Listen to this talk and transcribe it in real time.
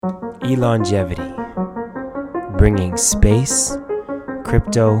E-longevity, bringing space,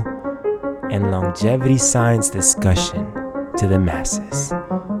 crypto, and longevity science discussion to the masses.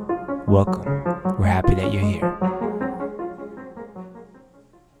 Welcome. We're happy that you're here.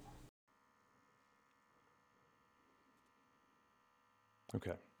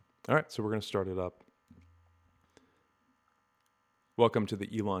 Okay. All right. So we're going to start it up. Welcome to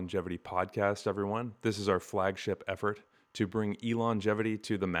the E-longevity podcast, everyone. This is our flagship effort to bring E-longevity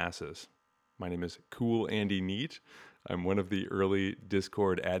to the masses. My name is Cool Andy Neat. I'm one of the early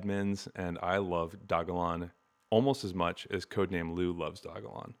Discord admins, and I love Dogalon almost as much as Codename Lou loves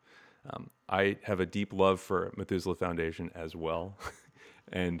Dogalon. I have a deep love for Methuselah Foundation as well,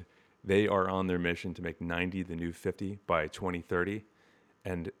 and they are on their mission to make 90 the new 50 by 2030,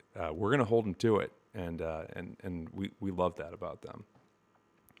 and we're going to hold them to it, and we love that about them.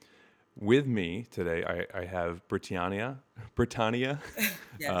 With me today, I have Britannia,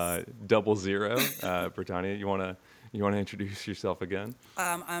 Yes. 00. Britannia, you wanna introduce yourself again?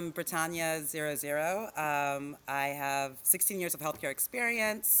 I'm Britannia 00. I have 16 years of healthcare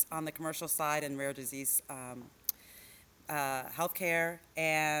experience on the commercial side in rare disease healthcare,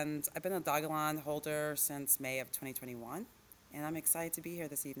 and I've been a Dogalon holder since May of 2021, and I'm excited to be here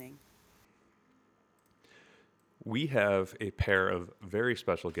this evening. We have a pair of very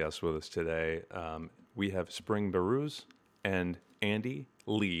special guests with us today. We have Spring Baruz and Andy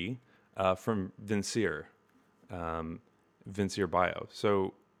Lee from Vincere, Vincere Bio.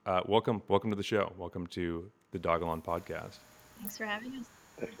 So welcome to the show. Welcome to the Dogalon podcast. Thanks for having us.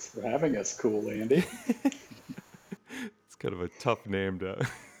 Thanks for having us, Cool Andy. It's kind of a tough name to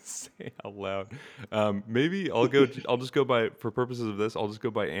say out loud. Maybe I'll just go by, for purposes of this, I'll just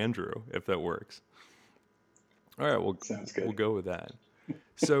go by Andrew if that works. All right, Sounds we'll good. go with that.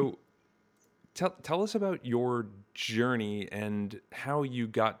 So tell us about your journey and how you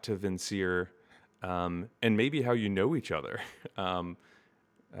got to Vincere, and maybe how you know each other, and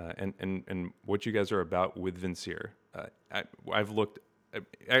what you guys are about with Vincere. I've looked,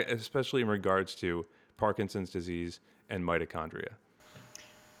 especially in regards to Parkinson's disease and mitochondria.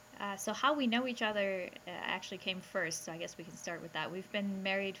 So how we know each other actually came first. So I guess we can start with that. We've been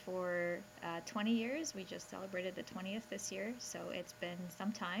married for 20 years. We just celebrated the 20th this year, so it's been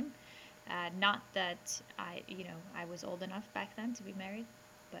some time. Not that I was old enough back then to be married,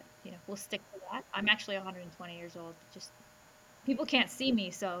 but we'll stick to that. I'm actually 120 years old. Just people can't see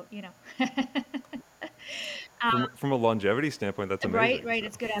me, so From a longevity standpoint, that's Right, amazing. right. So.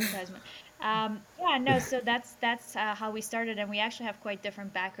 It's good advertisement. Yeah, no. So that's how we started, and we actually have quite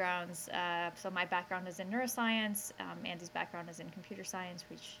different backgrounds. So my background is in neuroscience. Andy's background is in computer science,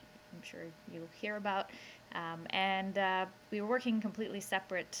 which I'm sure you'll hear about. And we were working completely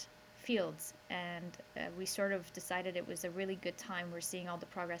separate fields, and we sort of decided it was a really good time. We're seeing all the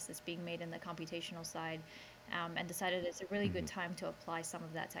progress that's being made in the computational side, and decided it's a really good time to apply some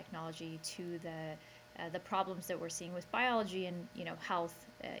of that technology to the problems that we're seeing with biology and health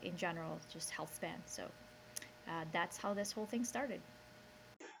in general, just health span. So that's how this whole thing started.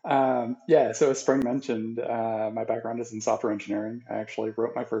 Yeah, so as Spring mentioned, my background is in software engineering. I actually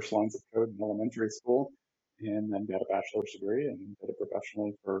wrote my first lines of code in elementary school and then got a bachelor's degree and did it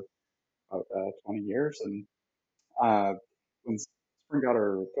professionally for about 20 years. And uh, when Spring got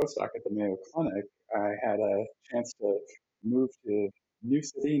her postdoc at the Mayo Clinic, I had a chance to move to new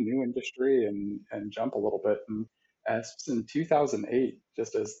city, new industry, and jump a little bit. And as in 2008,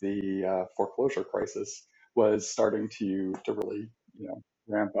 just as the foreclosure crisis was starting to really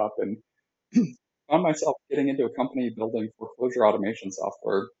ramp up, and found myself getting into a company building foreclosure automation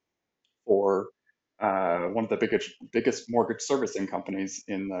software for one of the biggest mortgage servicing companies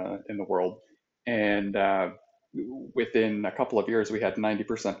in the world. And within a couple of years, we had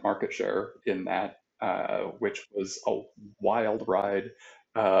 90% market share in that, which was a wild ride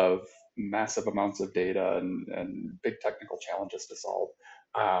of massive amounts of data and big technical challenges to solve.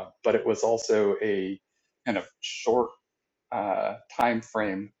 But it was also a kind of short time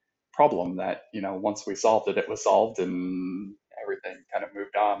frame problem that once we solved it, it was solved and everything kind of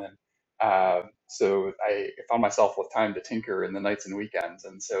moved on. And so I found myself with time to tinker in the nights and weekends.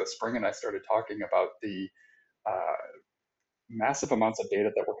 And so Spring and I started talking about the uh, massive amounts of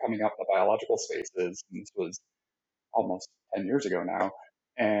data that were coming up in the biological spaces. And this was almost 10 years ago now.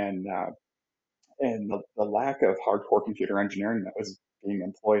 And the lack of hardcore computer engineering that was being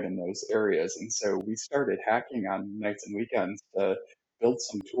employed in those areas. And so we started hacking on nights and weekends to build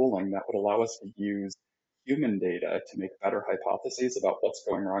some tooling that would allow us to use human data to make better hypotheses about what's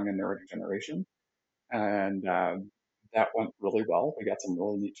going wrong in neurodegeneration. And that went really well. We got some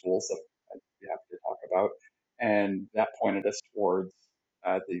really neat tools that I'd be happy to talk about. And that pointed us towards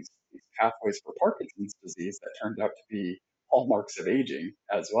these pathways for Parkinson's disease that turned out to be hallmarks of aging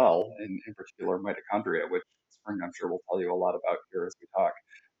as well, in particular mitochondria, which Spring I'm sure will tell you a lot about here as we talk.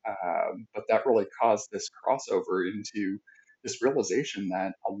 But that really caused this crossover into this realization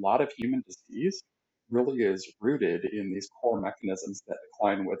that a lot of human disease really is rooted in these core mechanisms that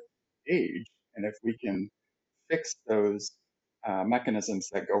decline with age. And if we can fix those mechanisms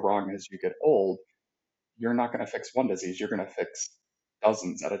that go wrong as you get old, you're not going to fix one disease, you're going to fix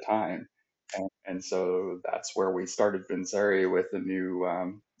dozens at a time. And so that's where we started Vincere with a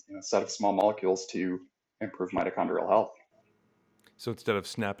new set of small molecules to improve mitochondrial health. So instead of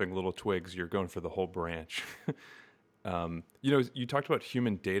snapping little twigs, you're going for the whole branch. You talked about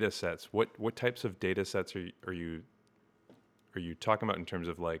human data sets. What types of data sets are you talking about in terms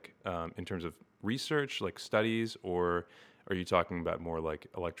of in terms of research, like studies, or are you talking about more like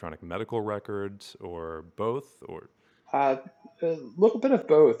electronic medical records, or both, or? Uh, a little bit of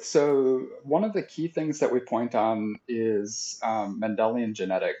both. So, one of the key things that we point on is Mendelian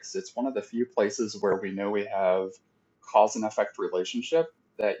genetics. It's one of the few places where we know we have cause and effect relationship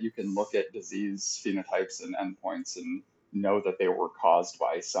that you can look at disease phenotypes and endpoints and know that they were caused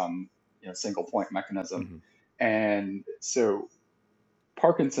by some single point mechanism. Mhm. And so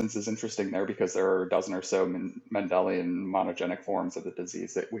Parkinson's is interesting there because there are a dozen or so Mendelian monogenic forms of the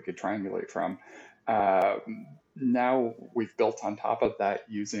disease that we could triangulate from. Uh, Now we've built on top of that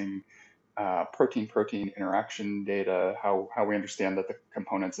using protein-protein interaction data, how we understand that the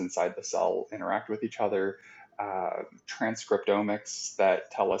components inside the cell interact with each other, transcriptomics that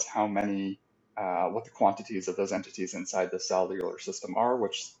tell us what the quantities of those entities inside the cellular system are,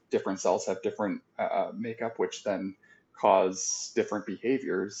 which different cells have different makeup, which then cause different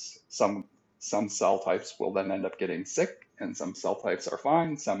behaviors. Some cell types will then end up getting sick, and some cell types are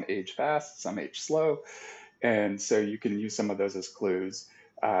fine. Some age fast, some age slow, and so you can use some of those as clues.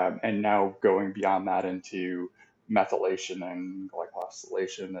 And now going beyond that into methylation and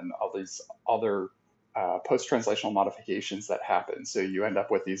glycosylation and all these other post-translational modifications that happen. So you end up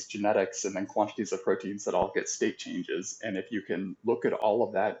with these genetics and then quantities of proteins that all get state changes. And if you can look at all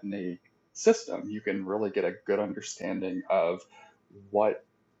of that in a system, you can really get a good understanding of what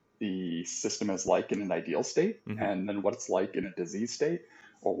the system is like in an ideal state, Mhm. and then what it's like in a disease state,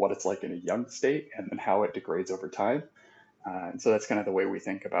 or what it's like in a young state, and then how it degrades over time. And so that's kind of the way we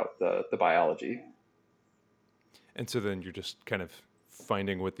think about the biology. And so then you're just kind of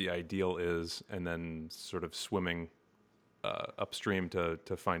finding what the ideal is, and then sort of swimming upstream to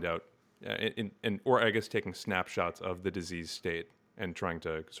find out, or I guess taking snapshots of the disease state and trying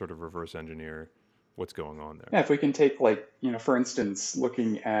to sort of reverse engineer what's going on there. Yeah, if we can take, like, for instance,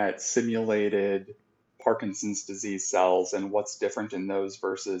 looking at simulated Parkinson's disease cells and what's different in those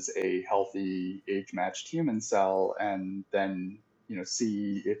versus a healthy age-matched human cell, and then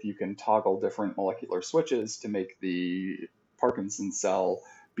see if you can toggle different molecular switches to make the Parkinson's cell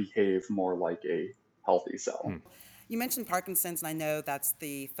behave more like a healthy cell. Hmm. You mentioned Parkinson's, and I know that's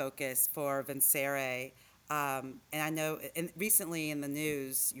the focus for Vincere. And I know recently in the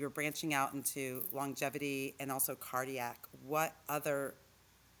news, you're branching out into longevity and also cardiac. What other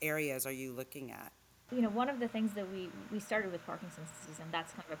areas are you looking at? One of the things that we started with Parkinson's disease, and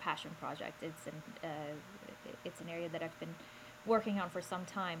that's kind of a passion project. It's an area that I've been working on for some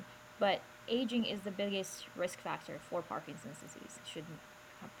time. But aging is the biggest risk factor for Parkinson's disease. It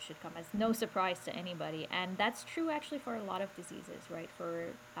should come as no surprise to anybody, and that's true actually for a lot of diseases, right? For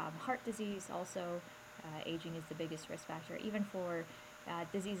heart disease, also, aging is the biggest risk factor. Even for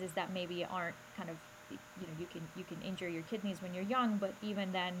diseases that maybe aren't kind of, you can injure your kidneys when you're young, but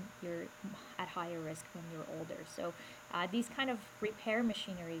even then you're at higher risk when you're older. So these kind of repair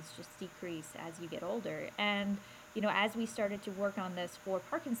machineries just decrease as you get older. And as we started to work on this for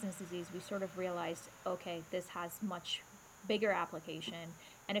Parkinson's disease, we sort of realized, okay, this has much bigger application.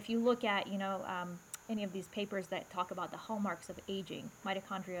 And if you look at any of these papers that talk about the hallmarks of aging,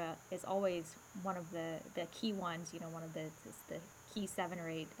 mitochondria is always one of the key ones. One of the key 7 or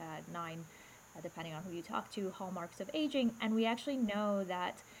 8, 9, depending on who you talk to, hallmarks of aging. And we actually know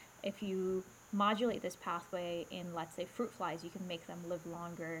that if you modulate this pathway in, let's say, fruit flies, you can make them live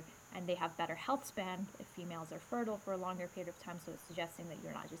longer, and they have better health span if females are fertile for a longer period of time. So it's suggesting that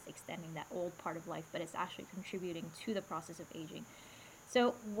you're not just extending that old part of life, but it's actually contributing to the process of aging.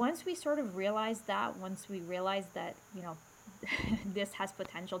 So once we sort of realized that, this has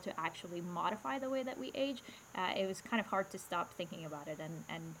potential to actually modify the way that we age, it was kind of hard to stop thinking about it.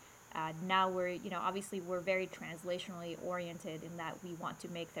 And now we're, obviously we're very translationally oriented in that we want to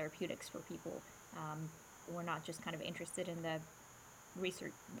make therapeutics for people. We're not just kind of interested in the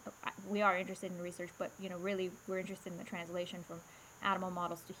research. We are interested in research, but really we're interested in the translation from animal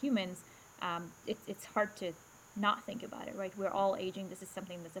models to humans, it's hard to not think about it, right? We're all aging. This is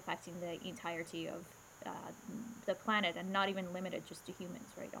something that's affecting the entirety of uh, the planet, and not even limited just to humans,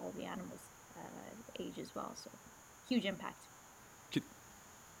 right? All the animals age as well, so huge impact. Can,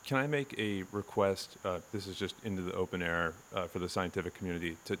 can I make a request? This is just into the open air for the scientific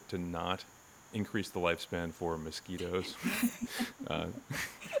community to not increase the lifespan for mosquitoes. uh,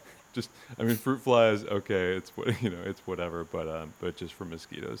 just, I mean, fruit flies. Okay, it's it's whatever. But just for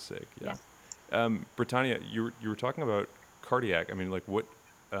mosquitoes' sake, yeah. Yeah. Britannia, you were talking about cardiac. I mean, like what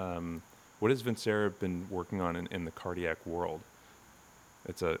has Vincere been working on in the cardiac world?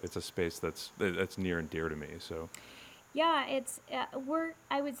 It's a space that's near and dear to me. So Yeah, it's we're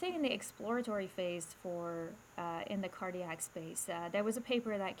I would say in the exploratory phase for in the cardiac space. There was a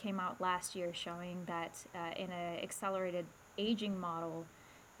paper that came out last year showing that in an accelerated aging model,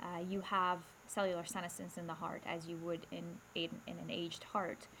 you have cellular senescence in the heart as you would in an aged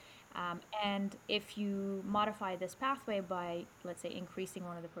heart. And if you modify this pathway by, let's say, increasing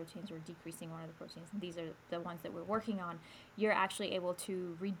one of the proteins or decreasing one of the proteins, and these are the ones that we're working on, you're actually able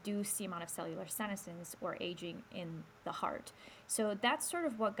to reduce the amount of cellular senescence or aging in the heart. So that's sort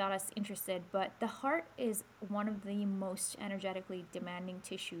of what got us interested. But the heart is one of the most energetically demanding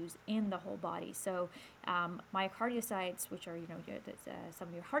tissues in the whole body. So myocardiocystes, which are some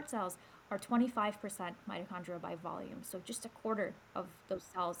of your heart cells, are 25% mitochondria by volume. So just a quarter of those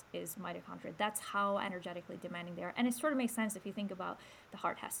cells is mitochondria. That's how energetically demanding they are. And it sort of makes sense if you think about the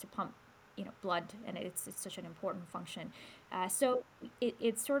heart has to pump blood, and it's such an important function. So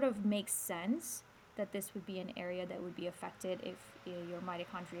it sort of makes sense that this would be an area that would be affected if your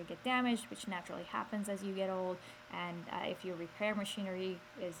mitochondria get damaged, which naturally happens as you get old, and if your repair machinery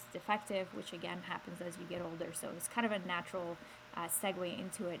is defective, which again happens as you get older. So it's kind of a natural segue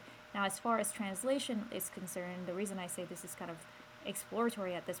into it. Now, as far as translation is concerned, the reason I say this is kind of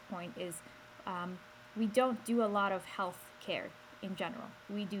exploratory at this point is we don't do a lot of health care in general.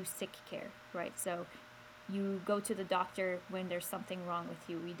 We do sick care, right? So you go to the doctor when there's something wrong with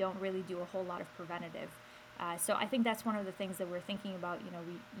you. We don't really do a whole lot of preventative. So I think that's one of the things that we're thinking about.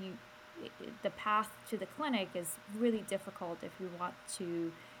 The path to the clinic is really difficult if we want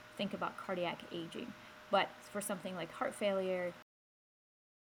to think about cardiac aging. But for something like heart failure,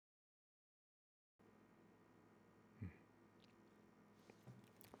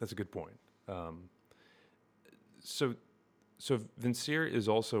 that's a good point. So so Vincere is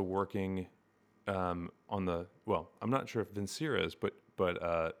also working on the well. I'm not sure if Vincere is, but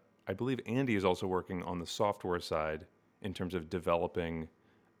I believe Andy is also working on the software side in terms of developing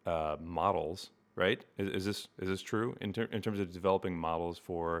models. Right? Is this true in terms of developing models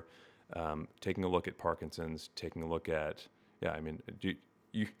for taking a look at Parkinson's, taking a look at yeah. I mean,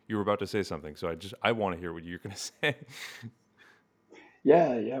 you were about to say something, so I want to hear what you're going to say.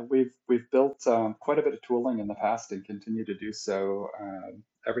 Yeah, yeah, we've built quite a bit of tooling in the past and continue to do so.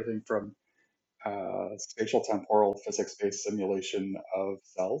 Everything from spatial temporal physics-based simulation of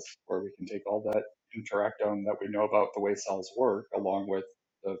cells, where we can take all that interactome that we know about the way cells work, along with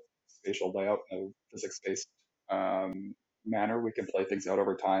the spatial layout in a physics-based manner. We can play things out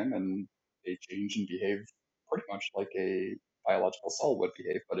over time, and they change and behave pretty much like a biological cell would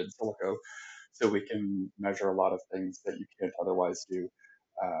behave, but in silico. So we can measure a lot of things that you can't otherwise do.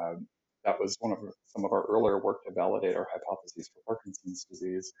 That was some of our earlier work to validate our hypotheses for Parkinson's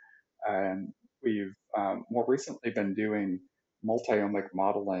disease. And we've more recently been doing multi-omic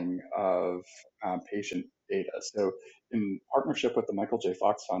modeling of patient data. So, in partnership with the Michael J.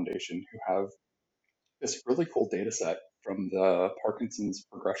 Fox Foundation, who have this really cool data set from the Parkinson's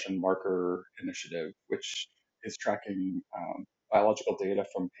Progression Marker Initiative, which is tracking biological data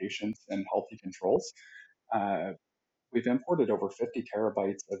from patients and healthy controls. Uh, we've imported over 50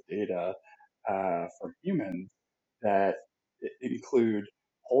 terabytes of data from humans that include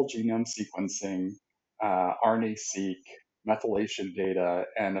whole genome sequencing, RNA-seq, methylation data,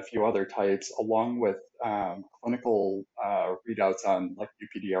 and a few other types, along with clinical readouts on like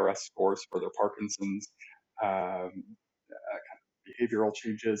UPDRS scores for their Parkinson's, kind of behavioral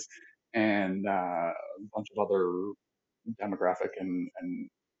changes, and a bunch of other demographic and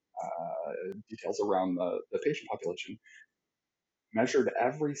details around the patient population, measured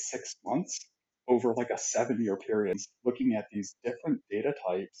every 6 months over like a 7 year period, looking at these different data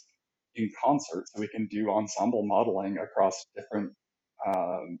types in concert so we can do ensemble modeling across different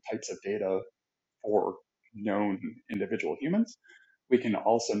types of data for known individual humans. We can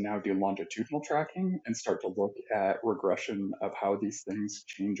also now do longitudinal tracking and start to look at regression of how these things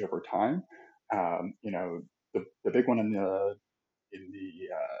change over time. The big one in the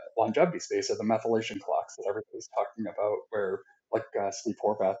longevity space are the methylation clocks that everybody's talking about, where Steve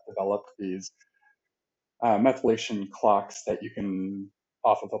Horvath developed these methylation clocks that you can,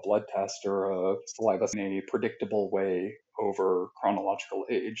 off of a blood test or a saliva, in a predictable way over chronological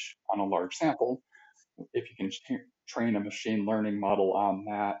age on a large sample. If you can train a machine learning model on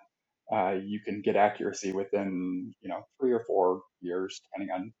that, you can get accuracy within 3 or 4 years,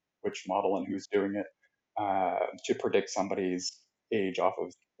 depending on which model and who's doing it, to predict somebody's age off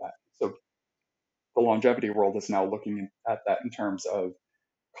of that. So the longevity world is now looking at that in terms of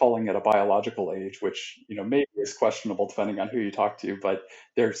calling it a biological age, which maybe is questionable depending on who you talk to, but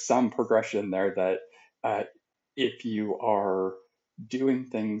there's some progression there that uh, if you are doing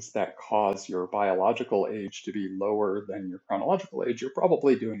things that cause your biological age to be lower than your chronological age, you're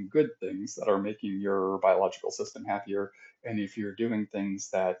probably doing good things that are making your biological system happier. And if you're doing things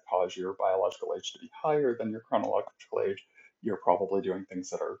that cause your biological age to be higher than your chronological age, you're probably doing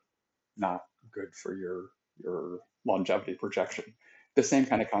things that are not good for your longevity projection. The same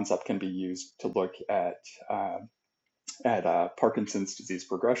kind of concept can be used to look at Parkinson's disease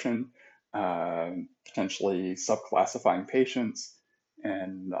progression, potentially subclassifying patients,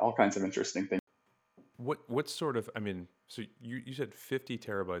 and all kinds of interesting things. What sort of, I mean, so you said 50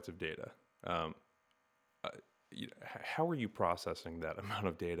 terabytes of data. Um, uh, how are you processing that amount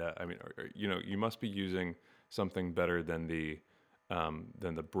of data? I mean, you must be using something better than the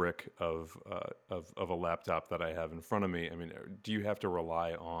brick of a laptop that I have in front of me. I mean, do you have to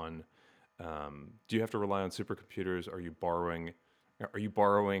rely on supercomputers? Are you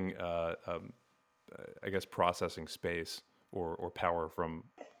borrowing I guess processing space or power from?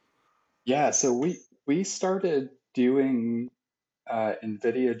 Yeah, so we started doing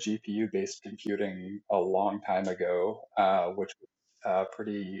NVIDIA GPU based computing a long time ago, which was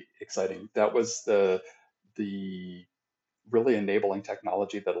pretty exciting. That was the really enabling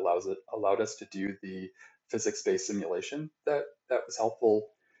technology that allowed us to do the physics based simulation that was helpful.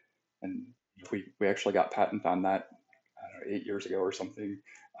 And we actually got patent on that, I don't know, 8 years ago or something.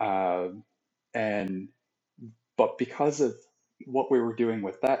 Um, and but because of what we were doing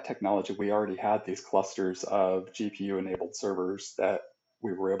with that technology, we already had these clusters of GPU enabled servers that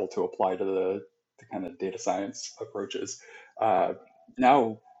we were able to apply to the kind of data science approaches. Uh,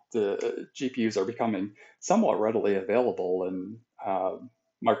 Now the GPUs are becoming somewhat readily available in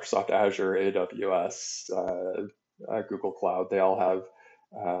Microsoft Azure, AWS, Google Cloud. They all have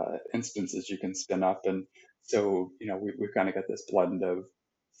instances you can spin up. And so, we've kind of got this blend of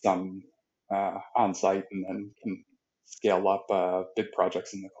some on site and then can scale up big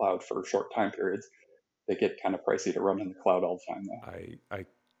projects in the cloud for short time periods. They get kind of pricey to run in the cloud all the time, though.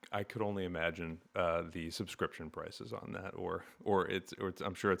 I could only imagine the subscription prices on that, or it's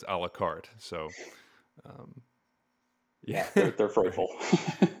I'm sure it's a la carte. So um, yeah, Yeah, they're right. frightful.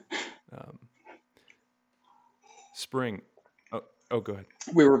 Um, Spring. Oh, go ahead.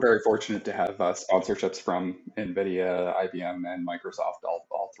 We were very fortunate to have sponsorships from NVIDIA, IBM, and Microsoft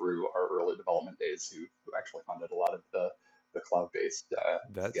all through our early development days, who actually funded a lot of the cloud-based scale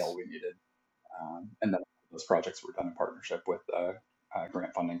That's we needed. And then those projects were done in partnership with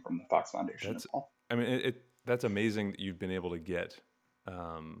grant funding from the Fox Foundation as that's. well. I mean, that's amazing that you've been able to get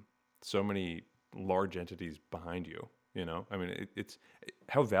um, so many large entities behind you. I mean, it's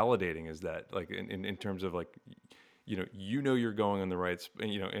how validating is that? Like in terms of like, you're going in the right,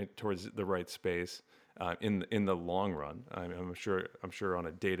 towards the right space. In the long run, I'm sure on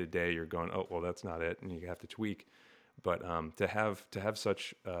a day to day you're going, oh well, that's not it, and you have to tweak. But to have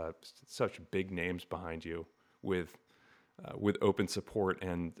such big names behind you with open support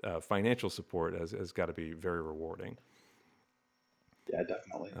and financial support has got to be very rewarding. Yeah,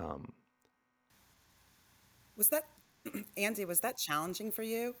 definitely. Um, Was that, Andy, was that challenging for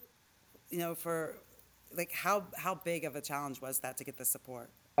you? For like how big of a challenge was that to get the support?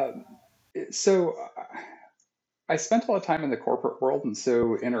 Um, so I spent a lot of time in the corporate world, and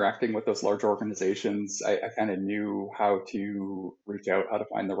so interacting with those large organizations, I kind of knew how to reach out, how to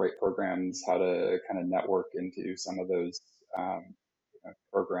find the right programs, how to kind of network into some of those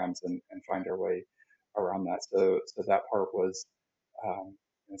programs and find our way around that. So that part was um,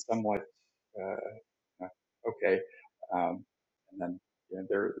 somewhat okay. Um, and then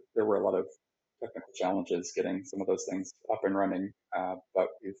there were a lot of technical challenges getting some of those things up and running, but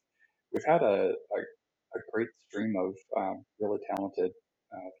we've had a great stream of really talented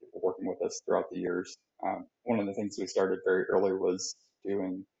people working with us throughout the years. One of the things we started very early was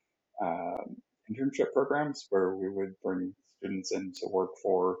doing um, internship programs where we would bring students in to work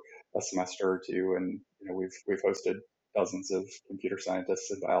for a semester or two, and we've hosted dozens of computer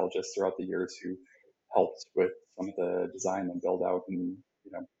scientists and biologists throughout the years who helped with some of the design and build out, and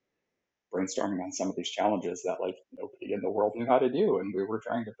brainstorming on some of these challenges that like nobody in the world knew how to do, and we were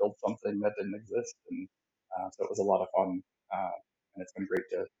trying to build something that didn't exist. And so it was a lot of fun, and it's been great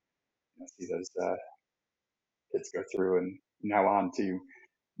to see those kids go through and now on to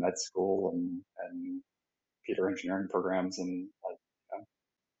med school and computer engineering programs, and like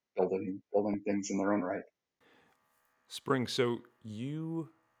building things in their own right. Spring, so you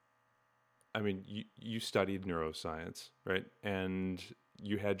studied neuroscience, right? And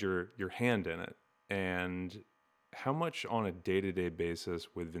you had your hand in it. And how much on a day-to-day basis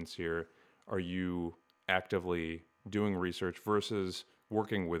with Vincere are you actively doing research versus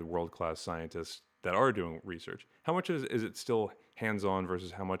working with world-class scientists that are doing research? How much is it still hands-on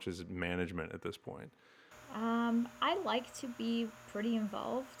versus how much is it management at this point? I like to be pretty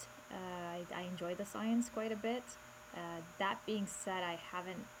involved. I enjoy the science quite a bit. That being said, I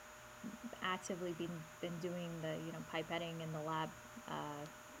haven't actively been doing the pipetting in the lab uh,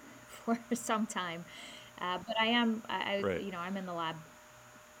 for some time. But Right. I'm in the lab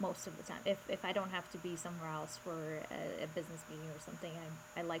most of the time. If I don't have to be somewhere else for a business meeting or something,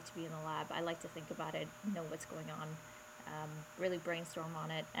 I like to be in the lab. I like to think about it, know what's going on, really brainstorm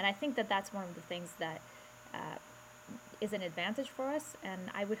on it. And I think that that's one of the things that uh, is an advantage for us, and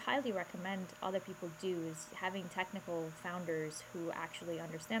I would highly recommend other people do, is having technical founders who actually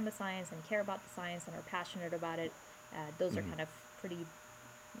understand the science and care about the science and are passionate about it. Those are Mm-hmm. kind of pretty,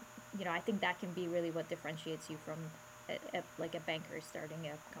 I think that can be really what differentiates you from like a banker starting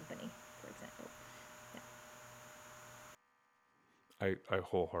a company, for example. I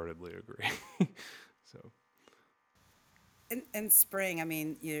wholeheartedly agree. So, In spring, I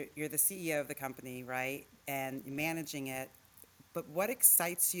mean, you're the CEO of the company, right? And you're managing it. But what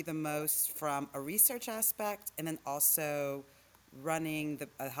excites you the most from a research aspect and then also running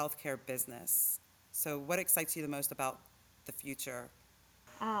a healthcare business? So, what excites you the most about the future?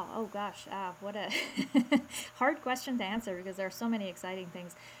 Oh gosh, what a hard question to answer because there are so many exciting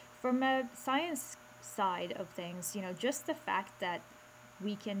things. From a science side of things, just the fact that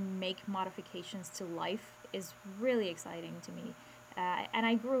we can make modifications to life is really exciting to me. And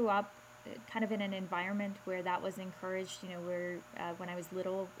I grew up kind of in an environment where that was encouraged, where when I was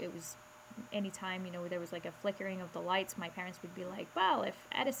little, it was anytime, there was like a flickering of the lights, my parents would be like, well, if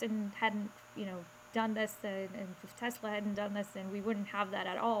Edison hadn't, done this, and if Tesla hadn't done this, then we wouldn't have that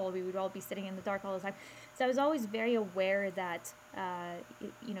at all. We would all be sitting in the dark all the time. So I was always very aware that,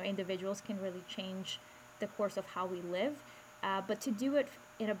 individuals can really change the course of how we live. But to do it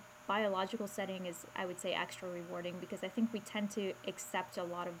in a biological setting is, I would say, extra rewarding because I think we tend to accept a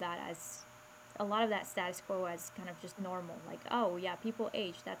lot of that status quo as kind of just normal. Like, oh yeah, people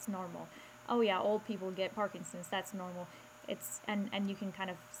age, that's normal. Oh yeah, old people get Parkinson's, that's normal. And you can kind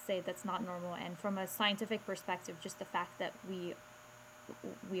of say that's not normal. And from a scientific perspective, just the fact that we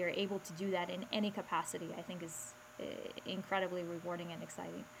are able to do that in any capacity, I think is incredibly rewarding and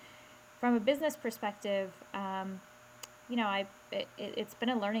exciting. From a business perspective, it's been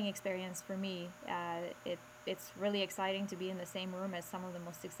a learning experience for me. It's really exciting to be in the same room as some of the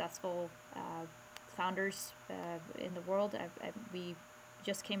most successful founders in the world. We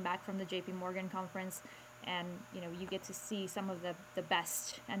just came back from the JP Morgan conference, and you get to see some of the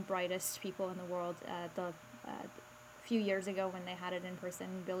best and brightest people in the world. The few years ago when they had it in person,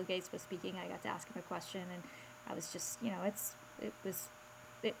 Bill Gates was speaking. I got to ask him a question, and I was just,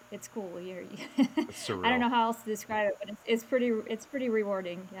 it's cool. it's I don't surreal. know how else to describe it, but it's pretty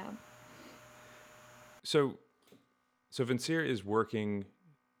rewarding. Yeah. So, so Vincere is working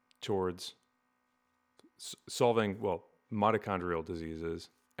towards solving, well, mitochondrial diseases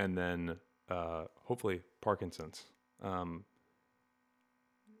and then hopefully Parkinson's. Um,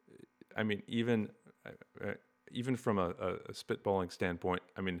 I mean, uh, even from a spitballing standpoint,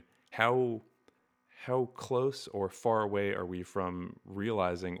 I mean, how close or far away are we from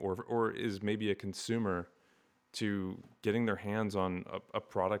realizing, or is maybe a consumer to getting their hands on a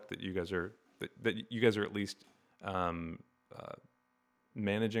product that you guys are at least um, uh,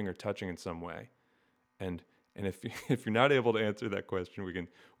 managing or touching in some way? And if if you're not able to answer that question,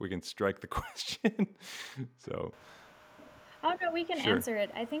 we can strike the question. So Oh no, we can sure, answer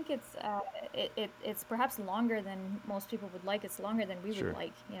it. I think it's perhaps longer than most people would like. It's longer than we would sure.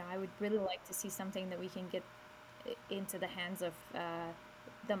 like. I would really like to see something that we can get into the hands of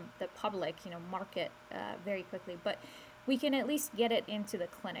the public, market very quickly. But we can at least get it into the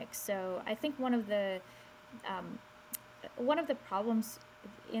clinic. So I think one of the problems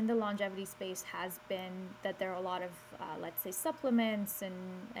in the longevity space has been that there are a lot of, let's say, supplements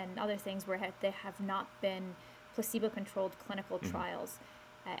and other things where they have not been placebo-controlled clinical Hmm. trials.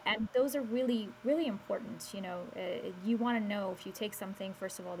 And those are really, really important. You want to know if you take something,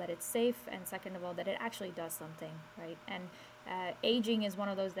 first of all, that it's safe, and second of all, that it actually does something, right? And aging is one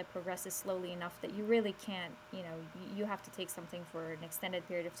of those that progresses slowly enough that you really can't, you have to take something for an extended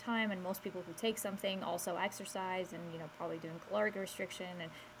period of time. And most people who take something also exercise and, probably doing caloric restriction.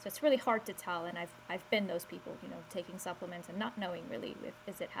 And so it's really hard to tell. And I've been those people, taking supplements and not knowing really if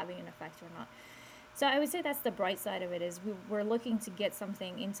is it having an effect or not. So I would say that's the bright side of it is we're looking to get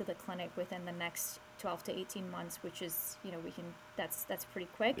something into the clinic within the next 12 to 18 months, which is, we can, that's pretty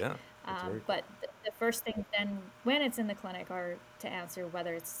quick. Yeah, that's very But cool. the first thing then when it's in the clinic are to answer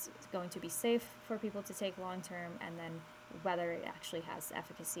whether it's going to be safe for people to take long term, and then whether it actually has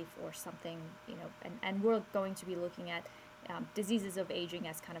efficacy for something, and we're going to be looking at diseases of aging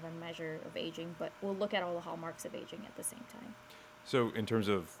as kind of a measure of aging, but we'll look at all the hallmarks of aging at the same time. So in terms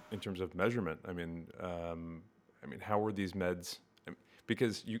of measurement, I mean, how were these meds?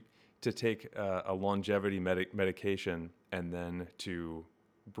 Because you to take a longevity medication and then to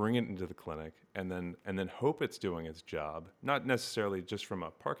bring it into the clinic and then hope it's doing its job, not necessarily just from a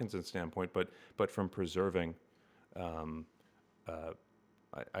Parkinson standpoint, but from preserving, uh,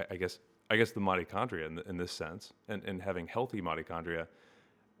 I guess the mitochondria in this sense, and having healthy mitochondria.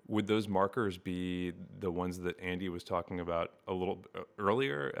 Would those markers be the ones that Andy was talking about a little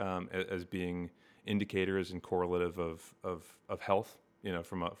earlier, as being indicators and correlative of health?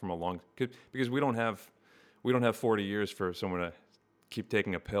 From a long, because we don't have 40 years for someone to keep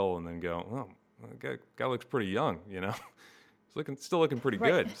taking a pill and then go, oh, guy looks pretty young. He's still looking pretty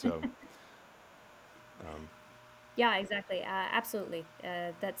Right. good. So um, Yeah, exactly. Absolutely.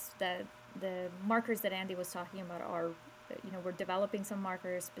 That's the markers that Andy was talking about are, we're developing some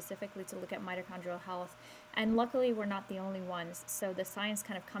markers specifically to look at mitochondrial health, and luckily we're not the only ones. So the science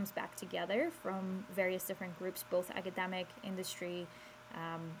kind of comes back together from various different groups, both academic, industry,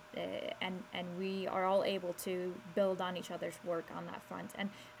 and we are all able to build on each other's work on that front. And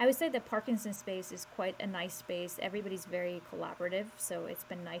I would say the Parkinson space is quite a nice space. Everybody's very collaborative, so it's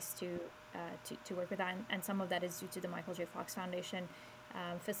been nice to work with that. And some of that is due to the Michael J. Fox Foundation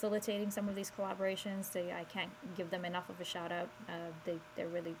facilitating some of these collaborations. I can't give them enough of a shout out. They're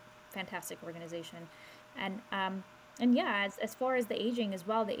really fantastic organization. And and yeah, as far as the aging as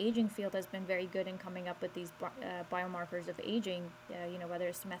well, the aging field has been very good in coming up with these biomarkers of aging. Whether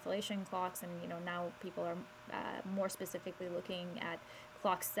it's methylation clocks, and now people are more specifically looking at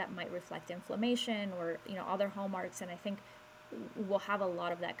clocks that might reflect inflammation or other hallmarks. And I think we'll have a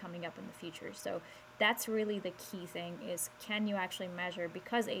lot of that coming up in the future. So that's really the key thing: is can you actually measure,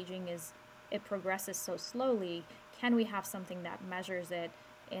 because aging is, it progresses so slowly, can we have something that measures it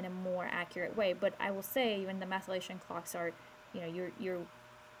in a more accurate way? But I will say, even the methylation clocks are, your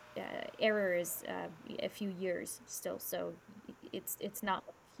error is a few years still. So it's not,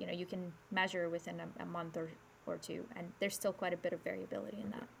 you can measure within a month or two, and there's still quite a bit of variability in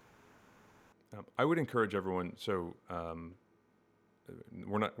okay. that. I would encourage everyone. So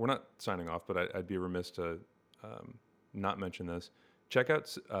we're not signing off, but I'd be remiss to not mention this. Check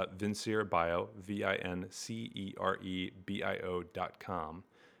out Vincere Bio, VincereBio.com,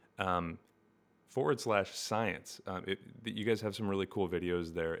 /science. You guys have some really cool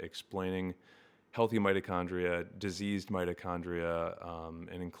videos there explaining healthy mitochondria, diseased mitochondria,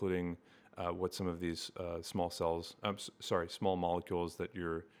 and including what some of these small molecules that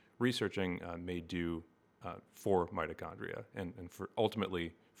you're researching may do for mitochondria, and for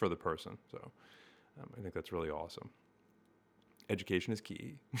ultimately for the person. So I think that's really awesome. Education is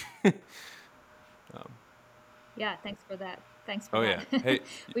key. Yeah, thanks for that. Thanks for Oh yeah. that. Hey,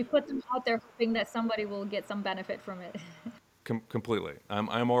 We put them out there hoping that somebody will get some benefit from it. completely.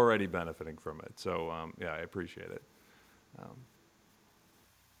 I'm already benefiting from it. So yeah, I appreciate it. Um,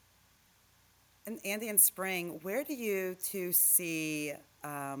 And Andy and Spring, where do you two see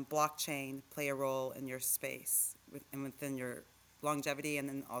blockchain play a role in your space and within your longevity, and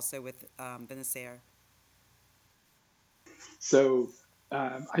then also with Vincere? So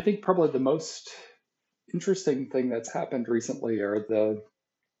I think probably the most interesting thing that's happened recently are the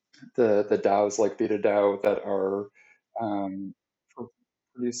DAOs like Beta DAO that are um,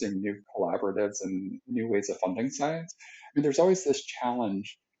 producing new collaboratives and new ways of funding science. I mean, there's always this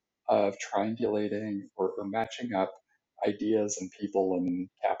challenge of triangulating or matching up ideas and people and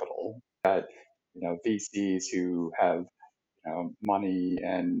capital that VCs who have money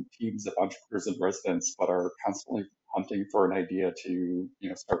and teams of entrepreneurs and residents, but are constantly hunting for an idea to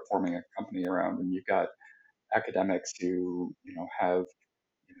start forming a company around. And you've got academics who have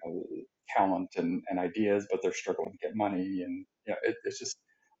talent and ideas, but they're struggling to get money, and it's just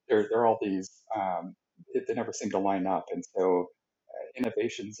there are all these they never seem to line up, and so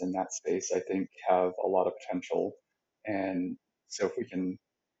innovations in that space, I think, have a lot of potential. And so if we can,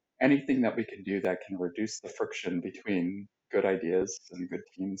 anything that we can do that can reduce the friction between good ideas and good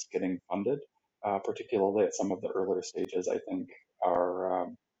teams getting funded, particularly at some of the earlier stages, I think are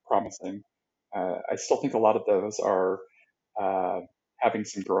promising. I still think a lot of those are uh, having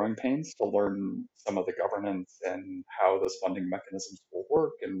some growing pains to learn some of the governance and how those funding mechanisms will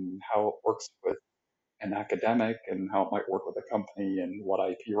work and how it works with an academic and how it might work with a company and what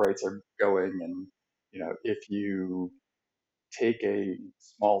IP rights are going. And, if you take a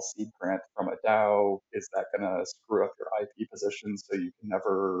small seed grant from a DAO, is that going to screw up your IP position so you can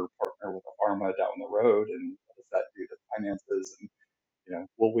never partner with a pharma down the road? And what does that do to finances? And,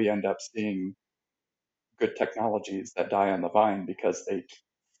 will we end up seeing good technologies that die on the vine because they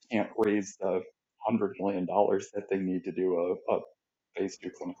can't raise the $100 million that they need to do a phase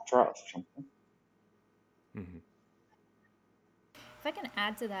 2 clinical trials or something? Mm-hmm. If I can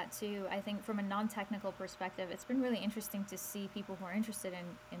add to that too, I think from a non-technical perspective, it's been really interesting to see people who are interested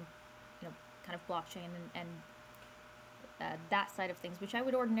in kind of blockchain and that side of things, which I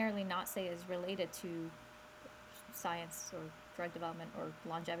would ordinarily not say is related to science or drug development or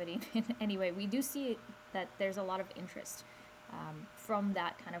longevity in any way. We do see that there's a lot of interest from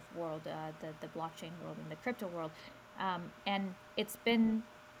that kind of world, the blockchain world and the crypto world, and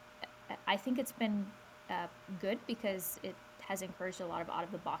I think it's been good because it has encouraged a lot of out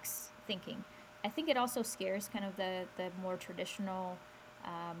of the box thinking. I think it also scares kind of the more traditional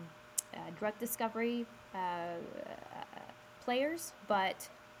drug discovery players, but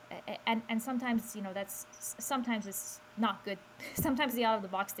and sometimes that's sometimes it's not good. Sometimes the out of the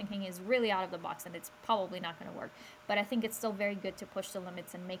box thinking is really out of the box and it's probably not going to work. But I think it's still very good to push the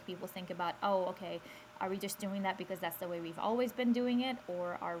limits and make people think about, oh, okay, are we just doing that because that's the way we've always been doing it,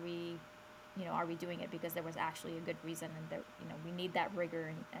 or are we doing it because there was actually a good reason and there we need that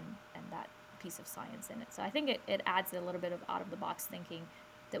rigor and that piece of science in it. So I think it adds a little bit of out of the box thinking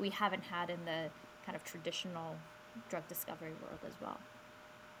that we haven't had in the kind of traditional drug discovery world as well.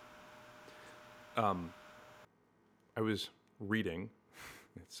 I was reading.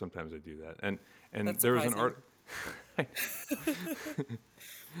 Sometimes I do that, and That's there was an surprising.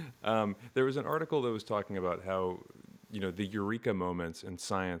 there was an article that was talking about how the eureka moments in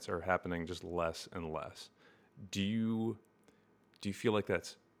science are happening just less and less. Do you feel like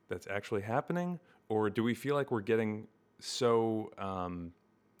that's actually happening, or do we feel like we're getting so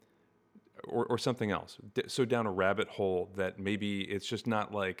or something else, so down a rabbit hole that maybe it's just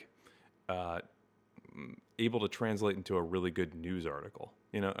not like uh, able to translate into a really good news article?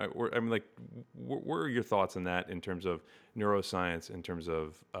 I mean, like, what are your thoughts on that in terms of neuroscience, in terms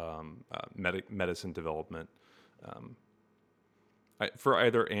of medicine development, for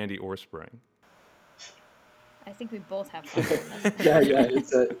either Andy or Spring? I think we both have thoughts on this. Yeah,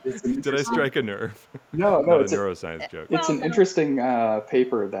 it's an Did I interesting. strike a nerve? No, Not a it's neuroscience joke. it's Well, an no. interesting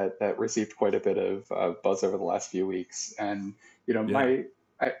paper that received quite a bit of buzz over the last few weeks. And Yeah.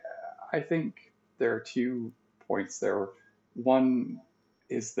 I I think there are 2 points there. One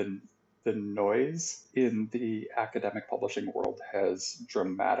is the noise in the academic publishing world has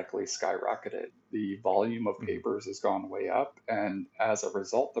dramatically skyrocketed. The volume of Mhm. papers has gone way up, and as a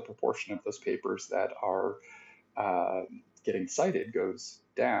result, the proportion of those papers that are uh, getting cited goes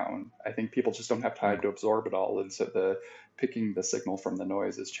down. I think people just don't have time Mm. to absorb it all, and so the picking the signal from the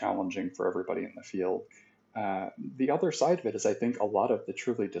noise is challenging for everybody in the field. The other side of it is I think a lot of the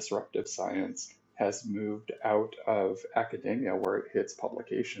truly disruptive science has moved out of academia, where it hits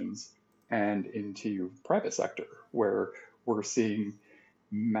publications, and into private sector, where we're seeing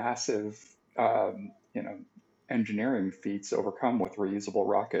massive, engineering feats overcome with reusable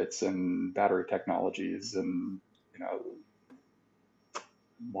rockets and battery technologies. And you know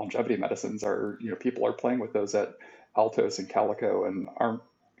longevity medicines are, people are playing with those at Altos and Calico and aren't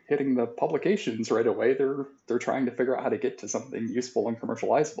hitting the publications right away. They're trying to figure out how to get to something useful and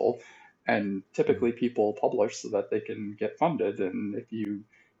commercializable. And Mhm. typically people publish so that they can get funded. And if you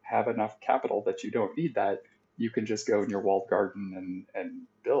have enough capital that you don't need that, you can just go in your walled garden and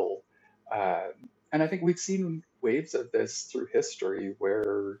build. Uh, and I think we've seen waves of this through history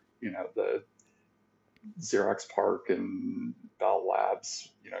where, the Xerox PARC and Bell Labs,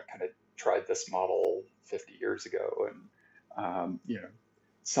 kind of tried this model 50 years ago, and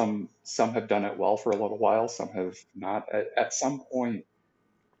some have done it well for a little while, some have not. At some point,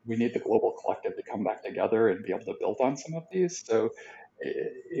 we need the global collective to come back together and be able to build on some of these. So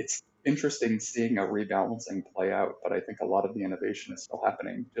it's interesting seeing a rebalancing play out, but I think a lot of the innovation is still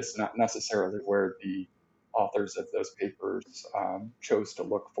happening, just not necessarily where the authors of those papers chose to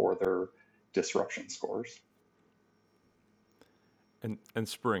look for their disruption scores. And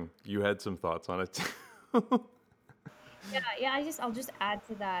Spring, you had some thoughts on it too. Yeah. I'll just add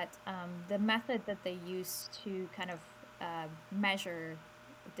to that the method that they use to kind of measure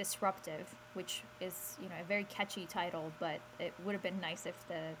disruptive, which is a very catchy title, but it would have been nice if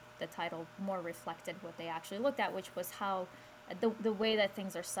the title more reflected what they actually looked at, which was how the way that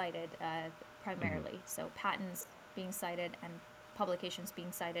things are cited primarily. So patents being cited and publications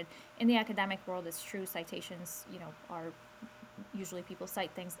being cited in the academic world. It's true, citations are usually people cite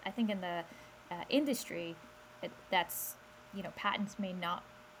things. I think in the industry, that's patents may not,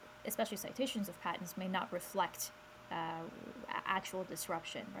 especially citations of patents, may not reflect actual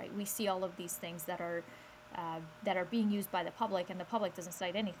disruption, right? We see all of these things that are being used by the public, and the public doesn't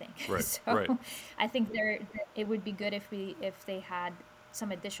cite anything. Right, So right. I think it would be good if they had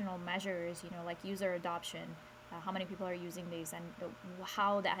some additional measures, like user adoption, how many people are using these, and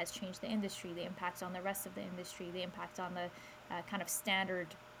how that has changed the industry, the impact on the rest of the industry, the impact on the kind of standard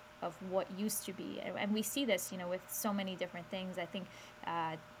of what used to be. And we see this, with so many different things. I think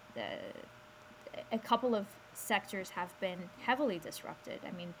the, a couple of sectors have been heavily disrupted.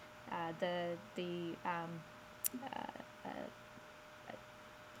 I mean,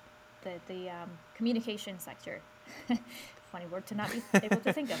 the communication sector. Funny word to not be able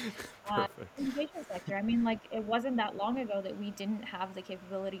to think of. Perfect. Communication sector. I mean, like, it wasn't that long ago that we didn't have the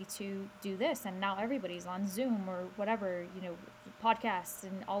capability to do this, and now everybody's on Zoom or whatever, podcasts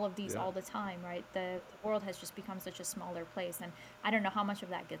and all of these Yeah. all the time, right? The world has just become such a smaller place, and I don't know how much of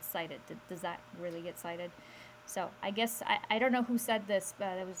that gets cited. Does that really get cited? So I guess I don't know who said this,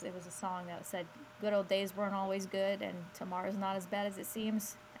 but it was a song that said, "Good old days weren't always good, and tomorrow's not as bad as it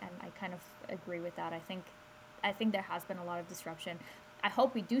seems." And I kind of agree with that. I think there has been a lot of disruption. I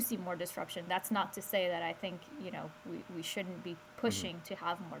hope we do see more disruption. That's not to say that I think we shouldn't be pushing to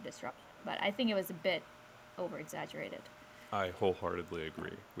have more disruption, but I think it was a bit over exaggerated. I wholeheartedly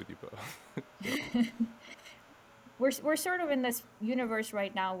agree with you both. We're sort of in this universe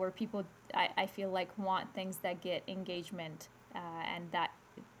right now where people, I feel like, want things that get engagement, and that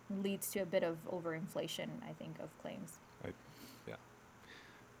leads to a bit of overinflation, I think, of claims. I, yeah,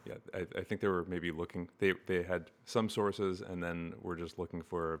 yeah. I think they were maybe looking. They had some sources, and then we're just looking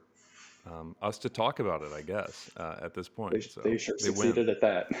for us to talk about it. I guess at this point, so They sure they win. succeeded at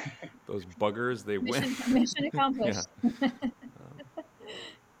that. Those buggers, they win. Mission Yeah. accomplished.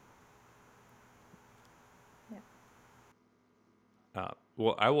 Yeah.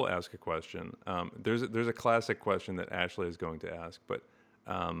 Well, I will ask a question. There's a classic question that Ashley is going to ask, but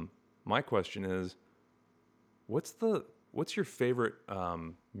my question is, what's your favorite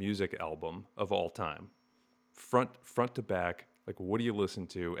music album of all time, front to back? Like, what do you listen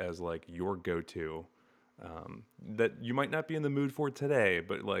to as like your go-to that you might not be in the mood for today,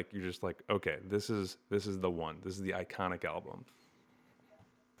 but like you're just like, okay, this is the one. This is the iconic album.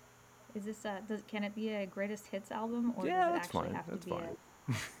 Is this can it be a greatest hits album, or does Yeah, it that's actually fine. have to That's be fine.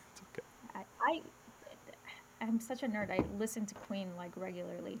 It's okay. I I'm such a nerd. I listen to Queen like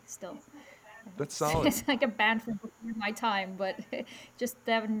regularly still. And That's solid. it's like a band from before my time, but just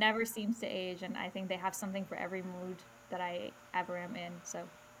that never seems to age, and I think they have something for every mood that I ever am in. So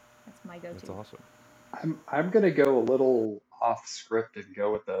that's my That's go-to. awesome. I'm gonna go a little off script and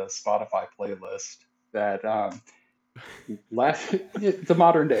go with the Spotify playlist that last the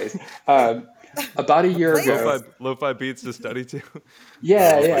modern days. Um, about a A year ago, playlist. Lo-fi beats to study to, or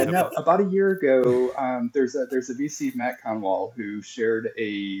yeah, lo-fi yeah, hip no, hop. about a year ago, there's a VC, Matt Conwall, who shared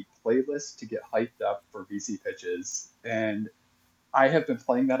a playlist to get hyped up for VC pitches, and I have been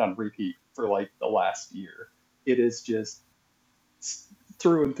playing that on repeat for like the last year. It is just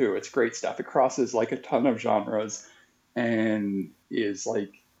through and through. It's great stuff. It crosses like a ton of genres, and is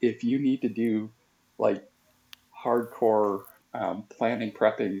like, if you need to do like hardcore planning,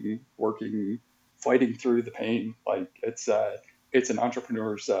 prepping, working, fighting through the pain, like it's an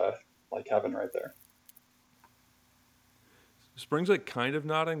entrepreneur's like heaven right there. Spring's like kind of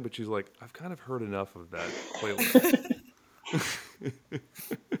nodding, but she's like, I've kind of heard enough of that playlist.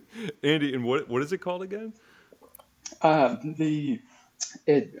 Andy, and what is it called again? The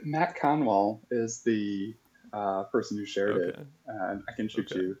Matt Conwall is the person who shared it. Okay, I can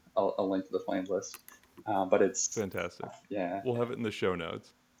shoot okay, you a link to the playlist. But it's, fantastic. yeah, We'll have it in the show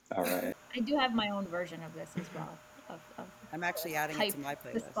notes. all right. I do have my own version of this as well, of I'm actually adding it hype, to my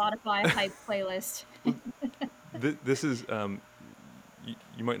the playlist. Spotify hype playlist. Well, this is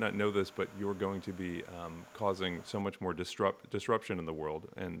you might not know this, but you're going to be causing so much more disruption in the world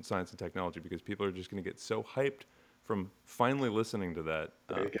and science and technology because people are just going to get so hyped from finally listening to that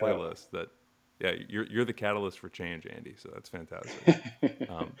There you go. playlist that yeah, you're the catalyst for change, Andy. So that's fantastic.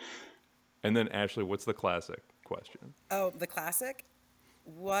 And then Ashley, what's the classic question. Oh, the classic?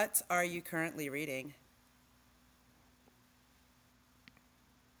 What are you currently reading?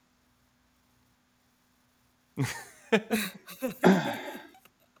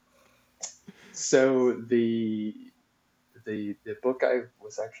 So the book I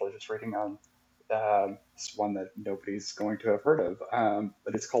was actually just reading on is one that nobody's going to have heard of,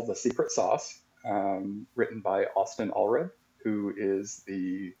 but it's called The Secret Sauce, written by Austin Allred, who is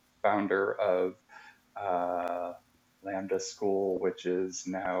the founder of uh, Lambda School, which is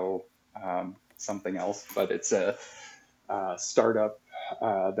now something else, but it's a startup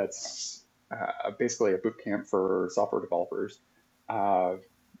that's basically a boot camp for software developers. Uh,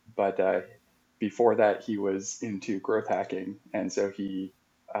 but before that, he was into growth hacking, and so he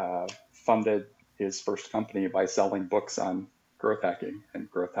funded his first company by selling books on growth hacking, and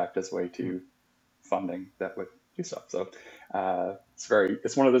growth hacked his way to funding that would do stuff. So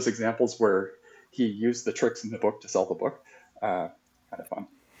it's one of those examples where he used the tricks in the book to sell the book. Kind of fun.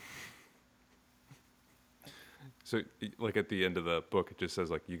 So, like at the end of the book, it just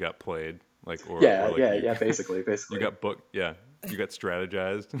says like you got played, like or Yeah, like yeah, you yeah. Basically, you got booked, yeah, you got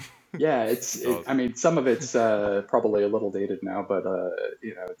strategized. Yeah, That's awesome. I mean, some of it's probably a little dated now, but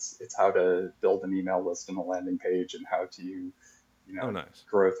it's how to build an email list and a landing page, and how to Oh, nice.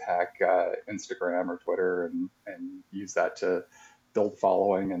 growth hack Instagram or Twitter, and use that to build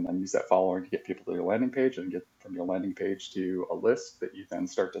following, and then use that following to get people to your landing page, and get from your landing page to a list that you then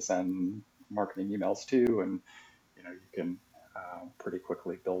start to send marketing emails to, and you can pretty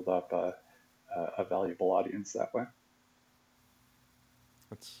quickly build up a valuable audience that way.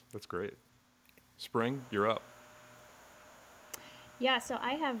 That's great. Spring, you're up. Yeah, so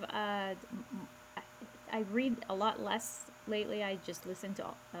I have I read a lot less lately. I just listen to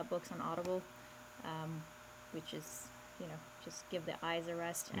books on Audible, which is, just give the eyes a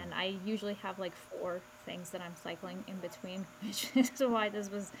rest. And I usually have like four things that I'm cycling in between, which is why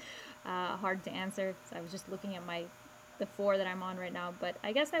this was hard to answer. So I was just looking at the four that I'm on right now. But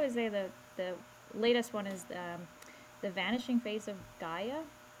I guess I would say the latest one is The Vanishing Face of Gaia,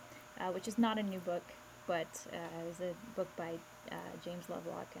 which is not a new book, but it was a book by James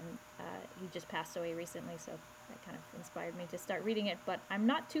Lovelock, and he just passed away recently, so that kind of inspired me to start reading it. But I'm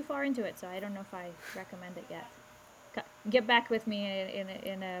not too far into it, so I don't know if I recommend it yet. Get back with me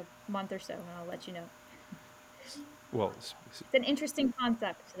in a month or so, and I'll let you know. Well, It's an interesting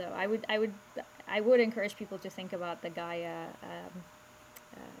concept, though. I would encourage people to think about the Gaia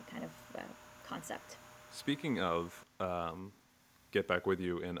kind of concept. speaking of get back with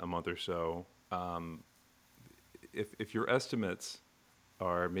you in a month or so, if your estimates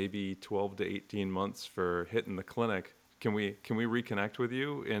are maybe 12 to 18 months for hitting the clinic, can we reconnect with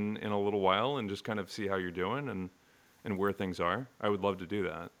you in a little while and just kind of see how you're doing and where things are? I would love to do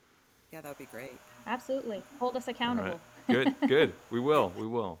that. Yeah, that would be great. Absolutely. Hold us All right. accountable. Good. We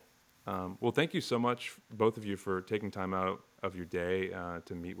will. Well, thank you so much, both of you, for taking time out of your day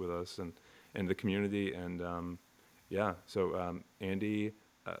to meet with us and the community. And Andy,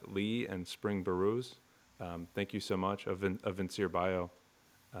 Lee, and Spring Baruz, thank you so much of Vincere Bio.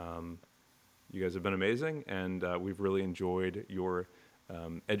 You guys have been amazing, and we've really enjoyed your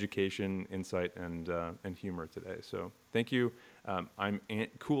education, insight, and humor today. So thank you. I'm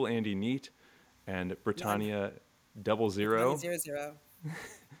Cool Andy Neat, and Britannia Double Britannia Zero. 00.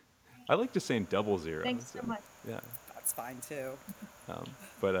 I like just saying 00. Thanks So so much. yeah. That's fine too.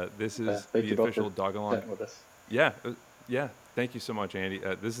 But this is Thank the you both official for Dogalon. chatting with us. Yeah, yeah. Thank you so much, Andy.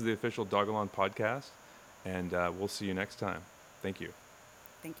 This is the official Dogalon podcast, and we'll see you next time. Thank you.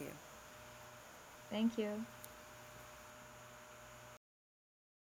 Thank you. Thank you.